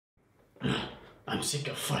I'm sick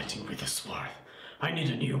of fighting with a sword. I need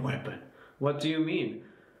a new weapon. What do you mean?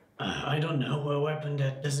 I don't know, a weapon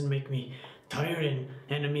that doesn't make me tired and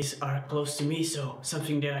enemies are close to me, so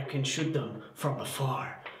something that I can shoot them from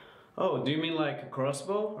afar. Oh, do you mean like a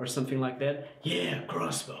crossbow or something like that? Yeah,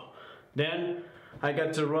 crossbow. Then I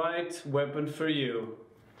got the right weapon for you.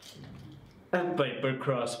 A paper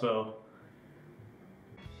crossbow.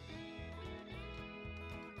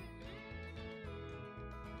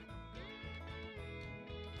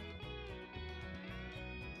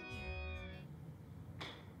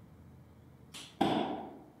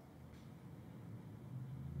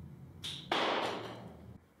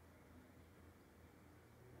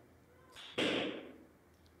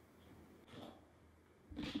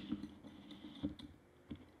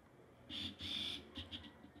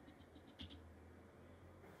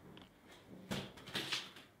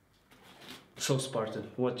 So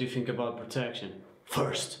Spartan, what do you think about protection?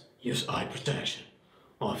 First, use eye protection,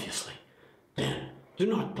 obviously. Then, do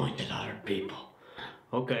not point at other people.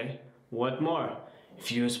 Okay, what more?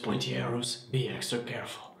 If you use pointy arrows, be extra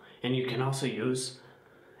careful. And you can also use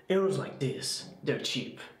arrows like this. They're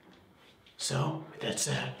cheap. So, with that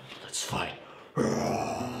said, let's fight.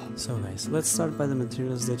 So guys, let's start by the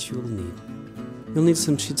materials that you will need. You'll need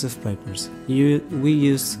some sheets of papers. We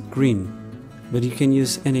used green, but you can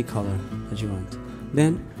use any color that you want.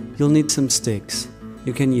 Then you'll need some sticks.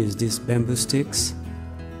 You can use these bamboo sticks,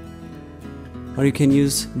 or you can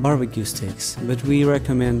use barbecue sticks, but we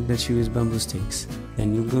recommend that you use bamboo sticks.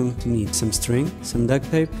 Then you're going to need some string, some duct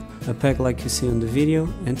tape, a pack like you see on the video,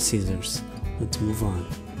 and scissors. Let's move on.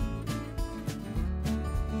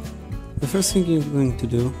 The first thing you're going to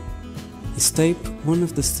do is tape one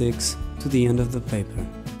of the sticks to the end of the paper.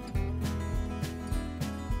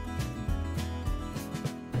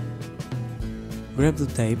 Grab the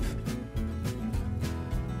tape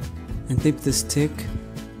and tape the stick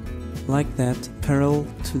like that parallel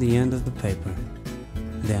to the end of the paper.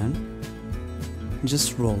 Then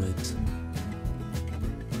just roll it.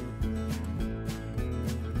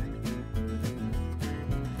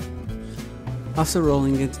 After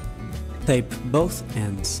rolling it, tape both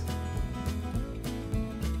ends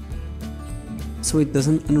so it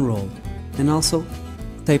doesn't unroll, and also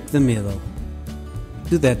tape the middle.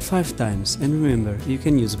 Do that 5 times, and remember, you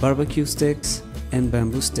can use barbecue sticks and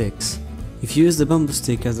bamboo sticks. If you use the bamboo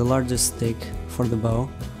stick as the largest stick for the bow,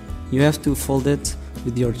 you have to fold it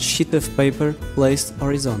with your sheet of paper placed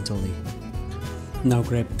horizontally. Now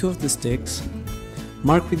grab 2 of the sticks,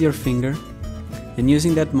 mark with your finger, and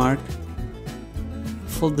using that mark,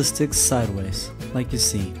 fold the sticks sideways, like you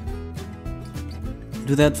see.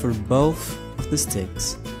 Do that for both of the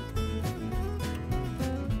sticks.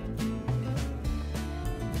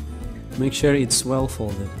 Make sure it's well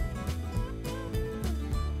folded.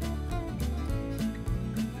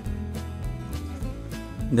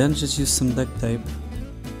 Then just use some duct tape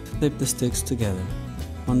to tape the sticks together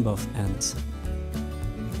on both ends.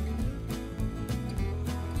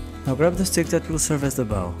 Now grab the stick that will serve as the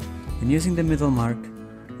bow, and using the middle mark,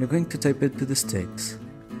 you're going to tape it to the sticks.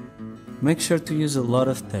 Make sure to use a lot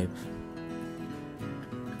of tape.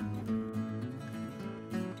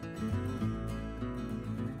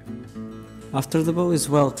 After the bow is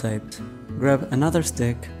well taped, grab another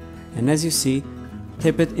stick, and as you see,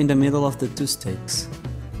 tape it in the middle of the 2 sticks.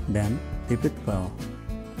 Then tape it well.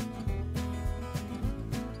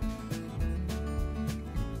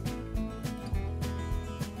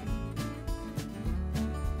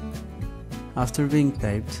 After being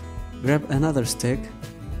taped, grab another stick,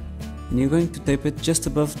 and you're going to tape it just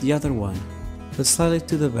above the other one, but slightly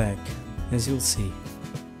to the back, as you'll see.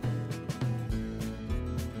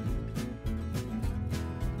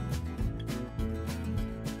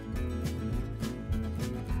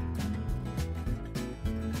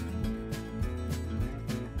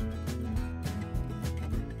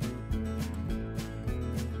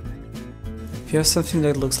 If you have something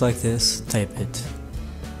that looks like this, tape it.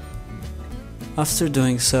 After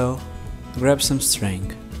doing so, grab some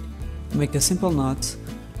string. Make a simple knot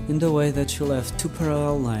in the way that you'll have 2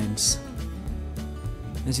 parallel lines,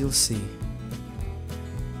 as you'll see.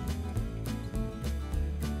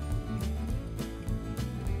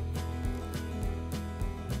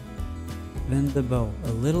 Bend the bow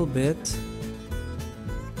a little bit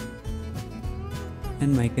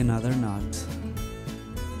and make another knot.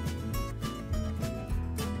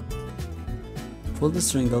 Pull the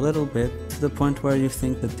string a little bit to the point where you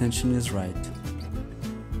think the tension is right.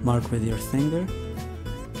 Mark with your finger,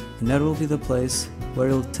 and that will be the place where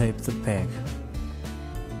you'll tape the peg.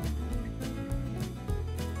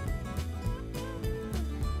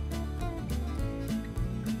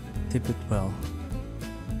 tape it well.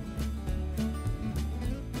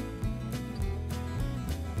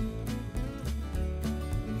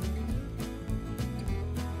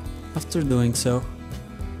 After doing so,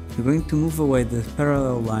 you're going to move away the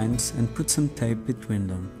parallel lines and put some tape between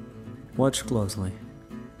them. Watch closely.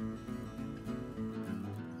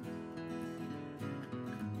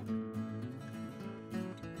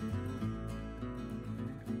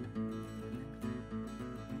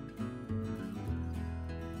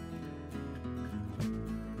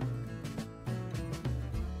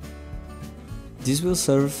 This will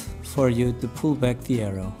serve for you to pull back the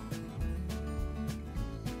arrow.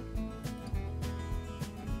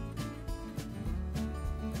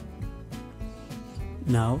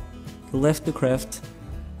 Now, you'll have to craft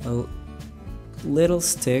a little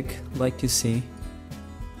stick like you see.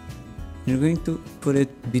 You're going to put it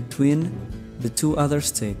between the two other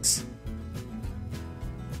sticks.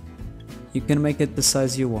 You can make it the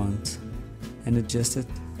size you want and adjust it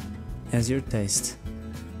as your taste.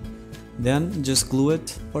 Then just glue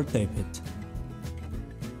it or tape it.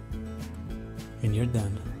 And you're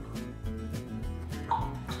done.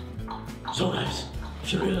 So guys,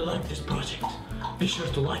 if you really like this project, be sure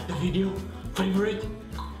to like the video, favorite,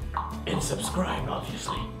 and subscribe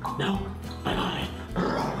obviously. Now, bye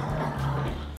bye.